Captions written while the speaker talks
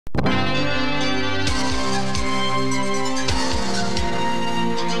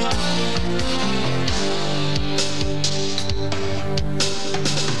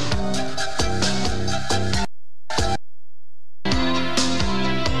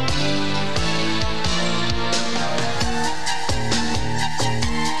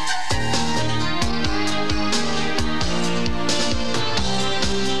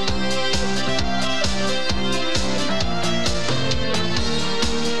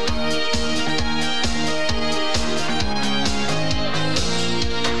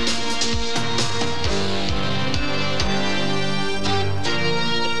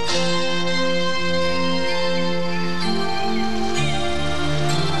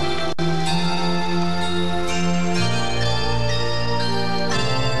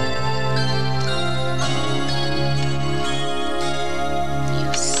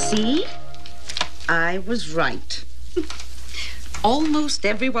was right. Almost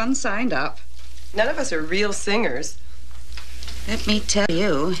everyone signed up. None of us are real singers. Let me tell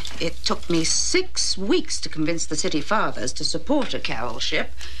you, it took me 6 weeks to convince the city fathers to support a carol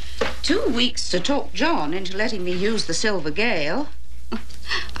ship. 2 weeks to talk John into letting me use the Silver Gale.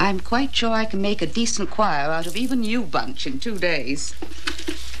 I'm quite sure I can make a decent choir out of even you bunch in 2 days.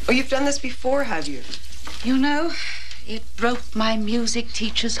 Oh, you've done this before, have you? You know, it broke my music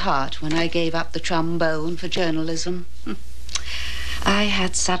teacher's heart when I gave up the trombone for journalism. I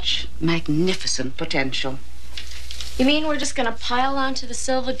had such magnificent potential. You mean we're just gonna pile onto the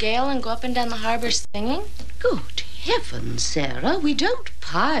Silver Gale and go up and down the harbor singing? Good heavens, Sarah, we don't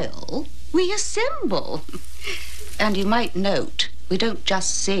pile, we assemble. And you might note, we don't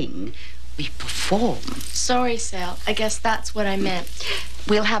just sing, we perform. Sorry, Sal. I guess that's what I meant.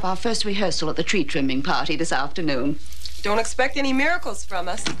 We'll have our first rehearsal at the tree trimming party this afternoon. Don't expect any miracles from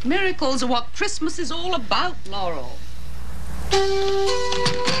us. Miracles are what Christmas is all about, Laurel.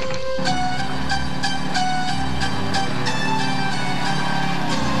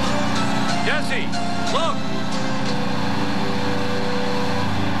 Jesse, look!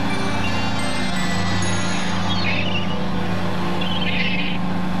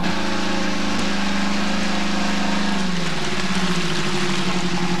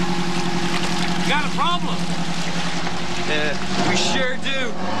 Got a problem? Yeah, we sure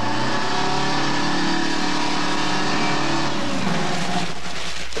do.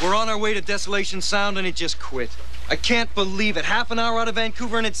 We're on our way to Desolation Sound and it just quit. I can't believe it. Half an hour out of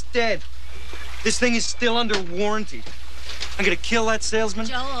Vancouver and it's dead. This thing is still under warranty. I'm gonna kill that salesman.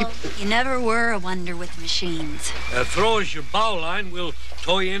 Joel, you never were a wonder with machines. Throw us your bow line, we'll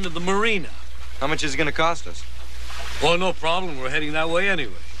tow you into the marina. How much is it gonna cost us? Oh, no problem. We're heading that way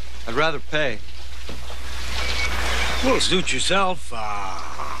anyway. I'd rather pay. Well, suit yourself.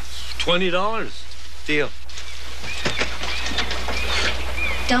 $20. Deal.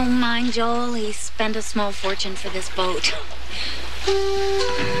 Don't mind Joel. He spent a small fortune for this boat.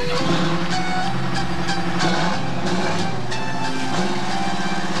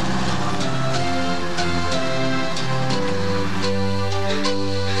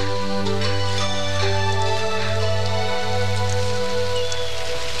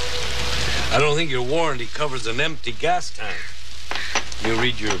 I don't think your warranty covers an empty gas tank. You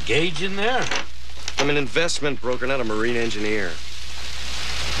read your gauge in there? I'm an investment broker, not a marine engineer.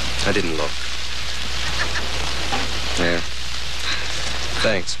 I didn't look. Yeah.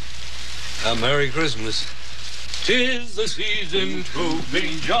 Thanks. Merry Christmas. 'Tis the season to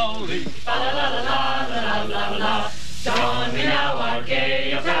be jolly. Fa la la la la la la la. Don we now our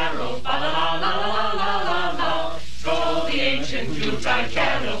gay apparel. Fa la la la la la la la. Stroll the ancient Yuletide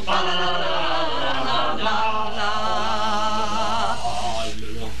carol. Fa la la la la la la la.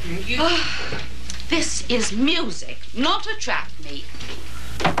 This is music, not a trap meet.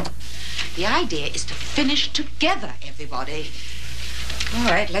 The idea is to finish together, everybody. All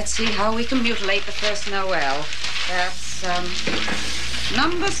right, let's see how we can mutilate the first Noel. That's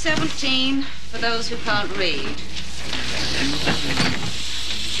number 17 for those who can't read.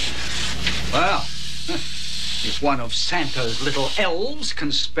 Well, if one of Santa's little elves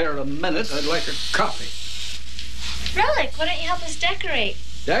can spare a minute, I'd like a coffee. Relic, why don't you help us decorate?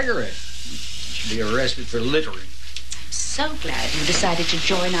 Decorate? Should be arrested for littering. So glad you decided to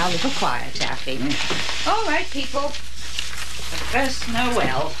join our little choir, Taffy. All right, people. The first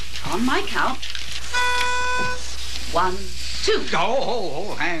Noel. On my count. 1, 2.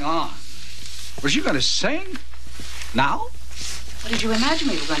 Oh, hang on. Was you going to sing? Now? What did you imagine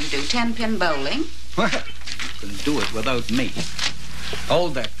we were going to do? 10-pin bowling? Well, you can do it without me.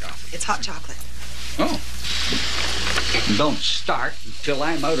 Hold that coffee. It's hot chocolate. Oh. And don't start until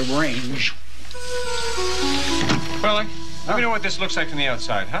I'm out of range. Well, let me know what this looks like from the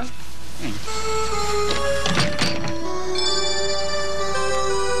outside, huh?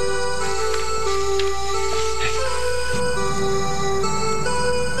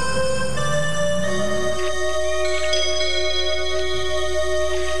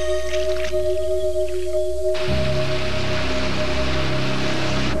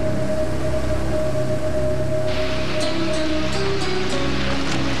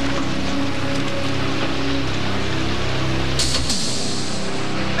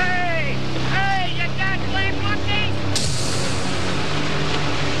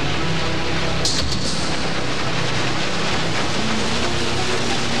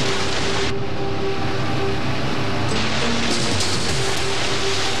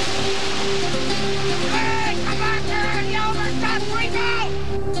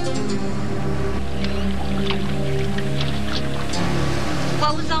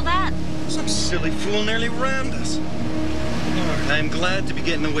 fool nearly rammed us. Lord, I'm glad to be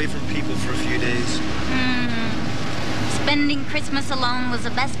getting away from people for a few days. Spending Christmas alone was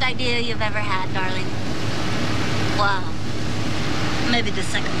the best idea you've ever had, darling. Wow. Maybe the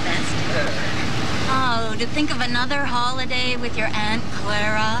second best. Oh, to think of another holiday with your Aunt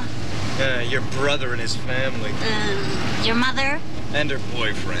Clara. Your brother and his family. Your mother? And her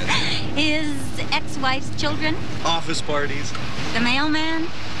boyfriend. His ex-wife's children? Office parties. The mailman?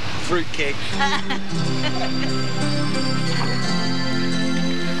 Fruitcake.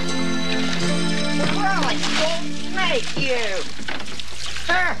 Well, it's old snake, you.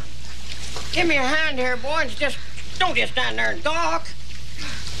 Give me a hand here, boy, and don't just stand there and talk.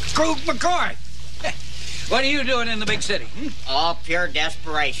 Krug McCoy. What are you doing in the big city? Oh, pure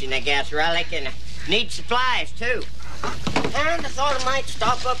desperation, I guess, Relic, and need supplies, too. And I thought I might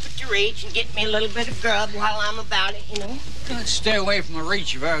stop up at the Reach and get me a little bit of grub while I'm about it, you know. I'd stay away from the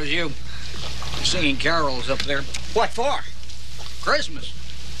Reach if I was you. Singing carols up there. What for? Christmas.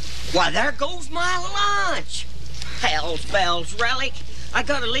 Why, there goes my lunch. Hell's bells, Relic. I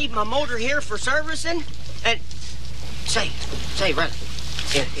gotta leave my motor here for servicing. And say, Relic,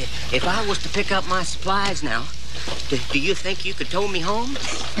 if I was to pick up my supplies now, do you think you could tow me home?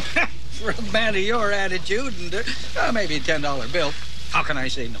 For a man of your attitude and maybe a $10 bill, how can I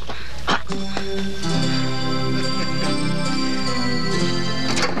say no?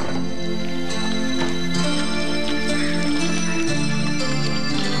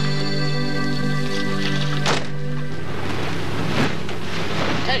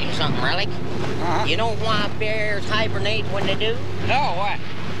 Tell you something, Relic. You know why bears hibernate when they do? No, what?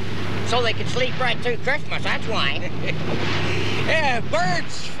 So they can sleep right through Christmas, that's why. Yeah,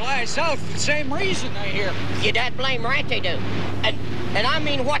 birds fly south for the same reason, I hear. You that blame right they do. And I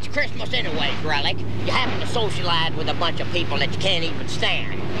mean, what's Christmas anyway, Relic? You happen to socialize with a bunch of people that you can't even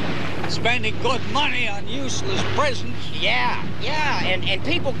stand. Spending good money on useless presents. Yeah, and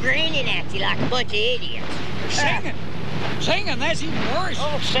people grinning at you like a bunch of idiots. Singing, that's even worse.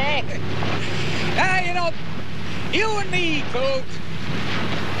 Oh, sick. You know, you and me, Coke,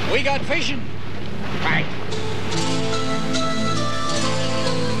 we got fishing. Right.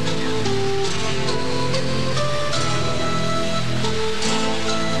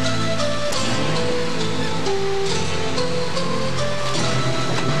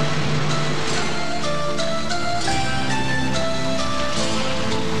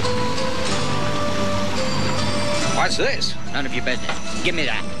 What's this? None of your business. Give me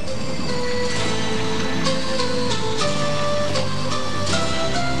that.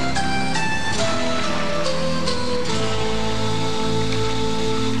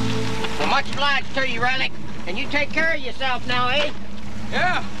 Well, much obliged to you, Relic. And you take care of yourself now, eh?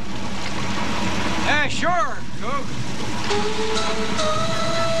 Yeah. Yeah, sure, Coke.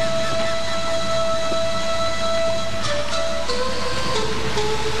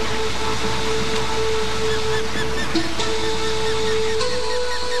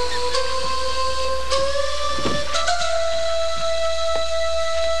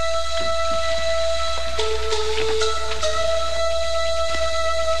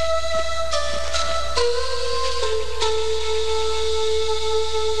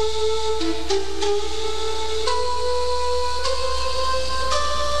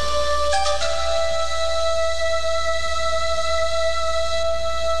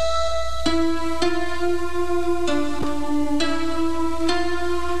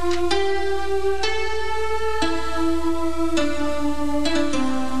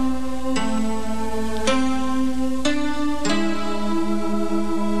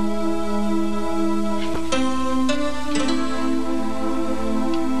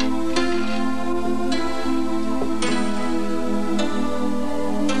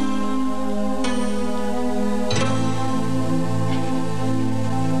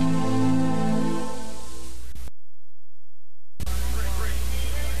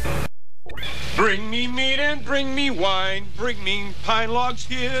 Bring me meat and bring me wine, bring me pine logs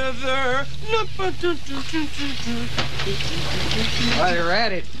hither. While you're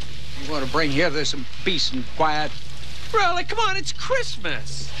at it, you want to bring hither some peace and quiet. Relic, come on, it's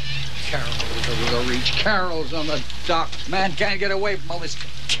Christmas. Carols over the Reach, carols on the dock. Man can't get away from all this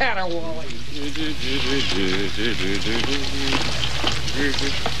caterwauling.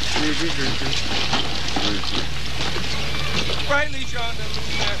 Brightly shone the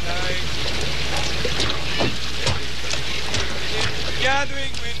moon that night.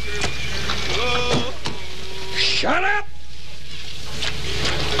 Gathering winter dew. Oh. Shut up!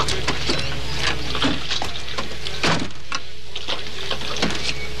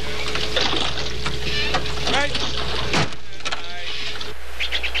 Right.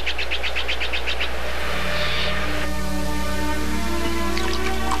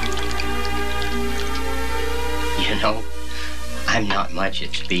 No, I'm not much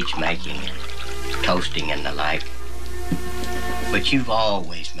at speech making and toasting and the like. But you've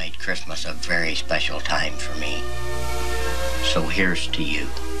always made Christmas a very special time for me. So here's to you.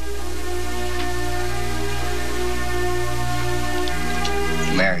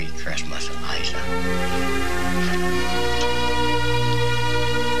 Merry Christmas, Eliza.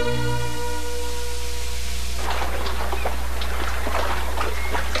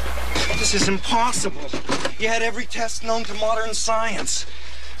 This is impossible. You had every test known to modern science.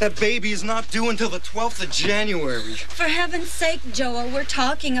 That baby is not due until the 12th of January. For heaven's sake, Joel, we're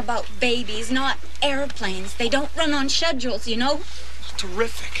talking about babies, not airplanes. They don't run on schedules, you know?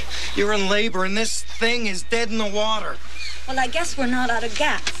 Terrific. You're in labor and this thing is dead in the water. Well, I guess we're not out of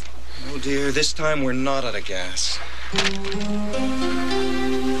gas. Oh, dear, this time we're not out of gas.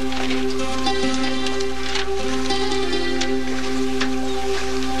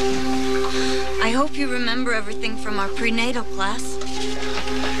 I hope you remember everything from our prenatal class.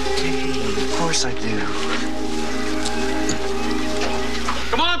 Of course I do.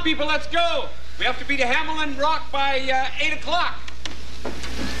 Come on, people, let's go. We have to be to Hamlin Rock by 8 o'clock.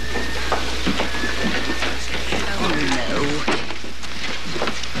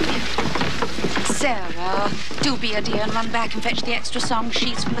 Sarah, do be a dear and run back and fetch the extra song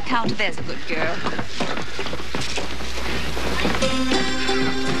sheets from the counter. There's a good girl.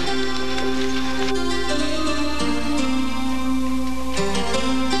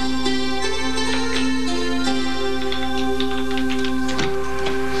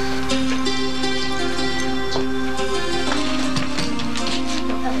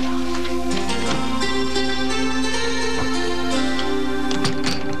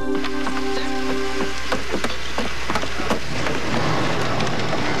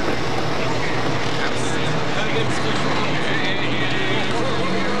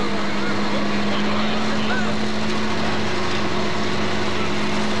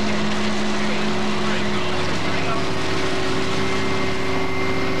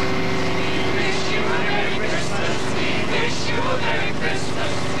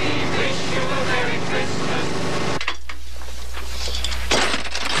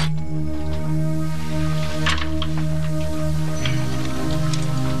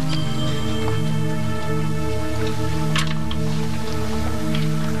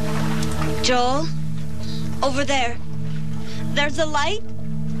 Joel, over there. There's a light.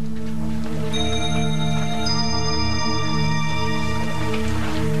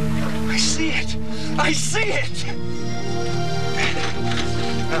 I see it. I see it.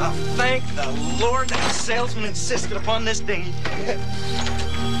 Oh, thank the Lord that salesman insisted upon this dinghy.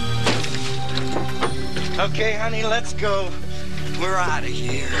 Okay, honey, let's go. We're out of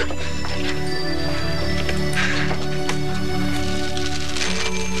here.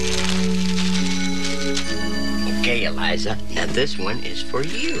 Okay, Eliza. Now this one is for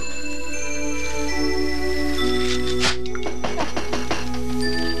you.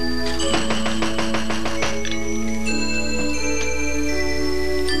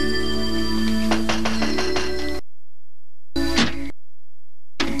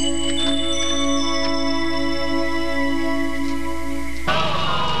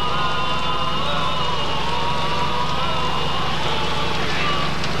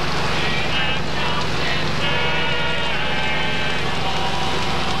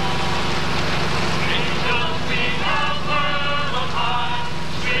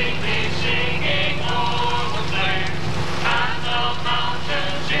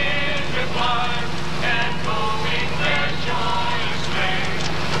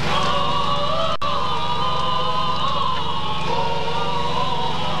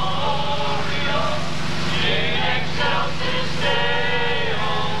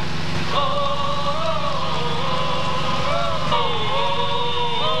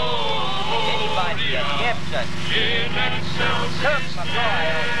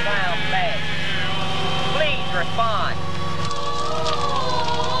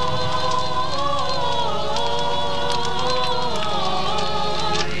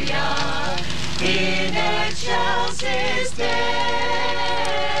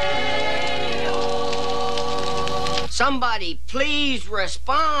 Somebody, please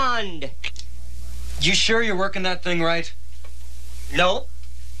respond. You sure you're working that thing right? No.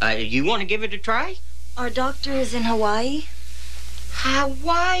 You want to give it a try? Our doctor is in Hawaii.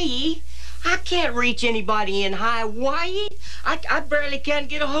 Hawaii? I can't reach anybody in Hawaii. I barely can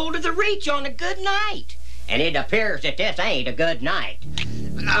get a hold of the reach on a good night. And it appears that this ain't a good night.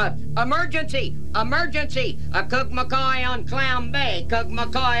 Emergency! Emergency! Cook McCoy on Clown Bay. Cook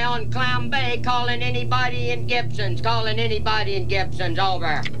McCoy on Clown Bay. Calling anybody in Gibson's. Calling anybody in Gibson's.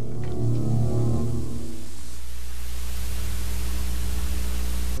 Over.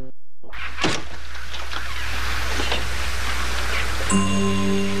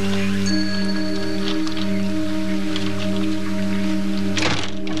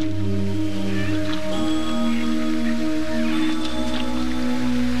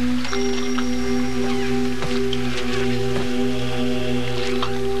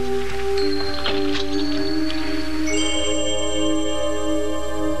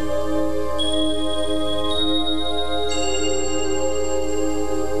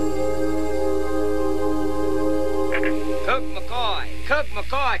 Cook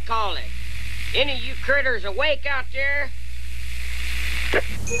McCoy calling. Any of you critters awake out there?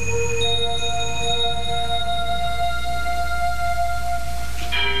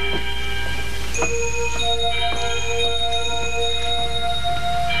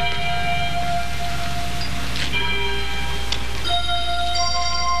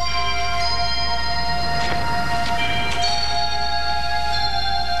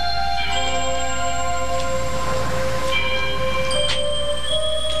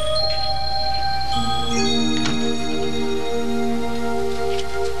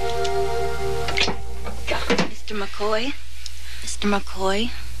 Mr.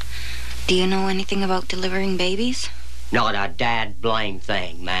 McCoy, do you know anything about delivering babies? Not a dad blame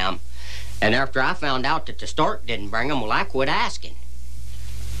thing, ma'am. And after I found out that the stork didn't bring them, well, I quit asking.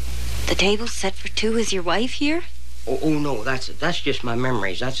 The table's set for two. Is your wife here? Oh no, that's just my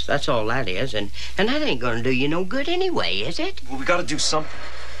memories. That's all that is. And that ain't gonna do you no good anyway, is it? Well, we gotta do something.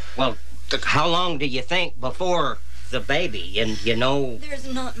 Well, how long do you think before the baby? And you know...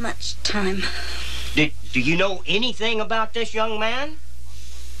 There's not much time. Do you know anything about this young man?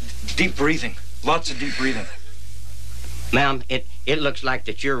 Deep breathing. Lots of deep breathing. Ma'am, it looks like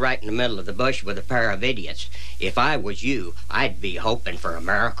that you're right in the middle of the bush with a pair of idiots. If I was you, I'd be hoping for a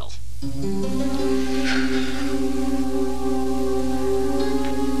miracle.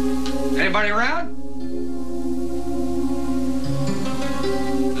 Anybody around?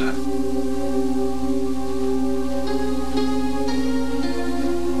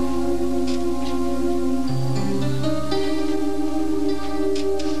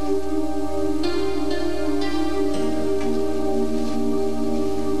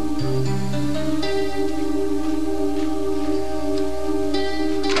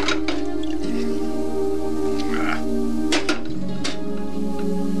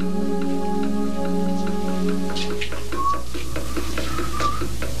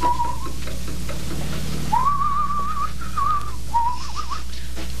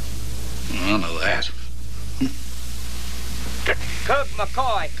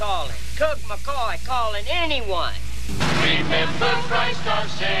 McCoy calling anyone. Remember Christ our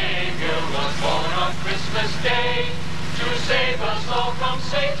Savior was born on Christmas Day to save us all from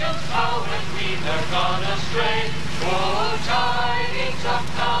Satan's power when we were gone astray. Oh, tidings of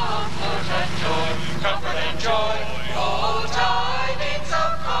comfort and joy, comfort and joy. Oh, tidings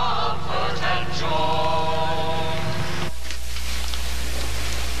of comfort and joy.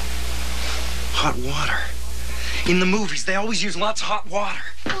 Hot water. In the movies, they always use lots of hot water.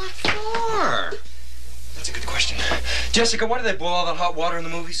 What for? That's a good question. Jessica, why do they boil all that hot water in the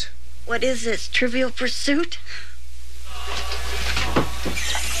movies? What is this, Trivial Pursuit?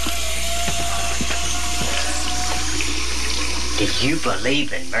 Do you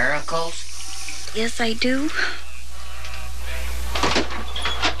believe in miracles? Yes, I do.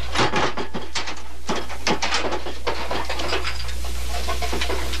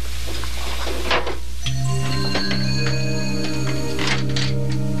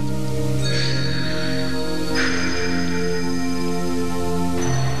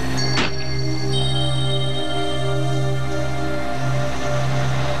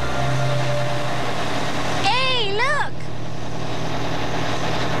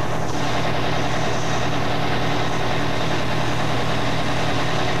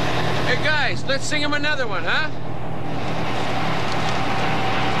 Let's sing him another one, huh?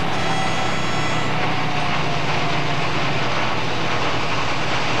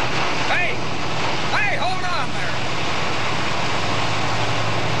 Hey! Hey, hold on there.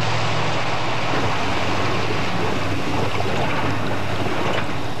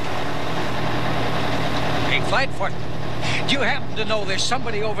 Hey, Flatfoot, do you happen to know there's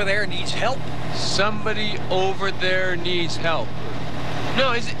somebody over there needs help? Somebody over there needs help.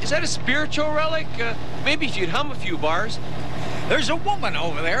 No, is that a spiritual relic? Maybe if you'd hum a few bars. There's a woman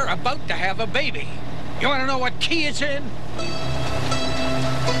over there about to have a baby. You want to know what key it's in?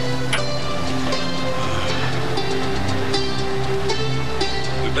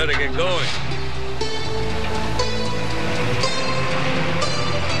 We better get going.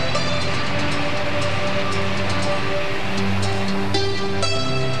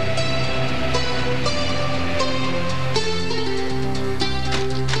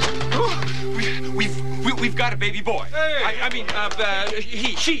 baby boy. Hey.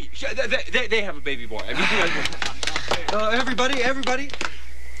 They have a baby boy. I mean, Everybody,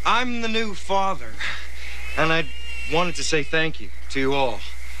 I'm the new father. And I wanted to say thank you to you all.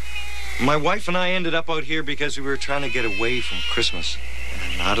 My wife and I ended up out here because we were trying to get away from Christmas.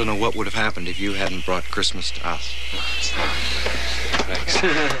 And I don't know what would have happened if you hadn't brought Christmas to us. Thanks.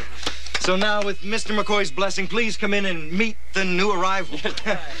 So now, with Mr. McCoy's blessing, please come in and meet the new arrival.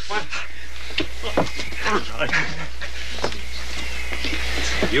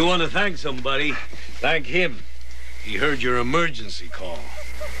 You want to thank somebody? Thank him. He heard your emergency call.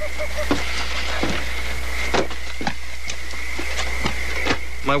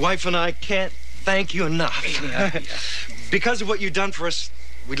 My wife and I can't thank you enough. Because of what you've done for us,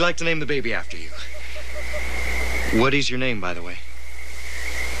 we'd like to name the baby after you. What is your name, by the way?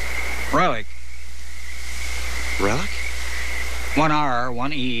 Relic. Relic? 1 R,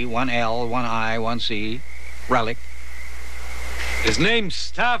 1 E, 1 L, 1 I, 1 C. Relic. His name's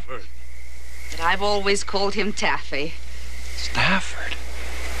Stafford. But I've always called him Taffy. Stafford.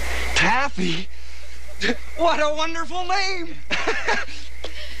 Taffy? What a wonderful name!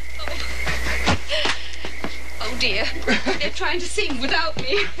 Oh, dear. They're trying to sing without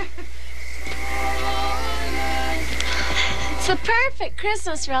me. It's the perfect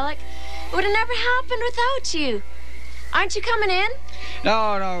Christmas, Relic. It would have never happened without you. Aren't you coming in?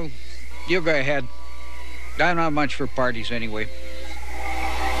 No. You go ahead. I'm not much for parties anyway.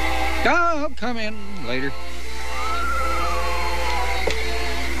 I'll come in later.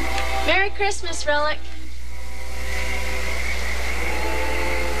 Merry Christmas, Relic.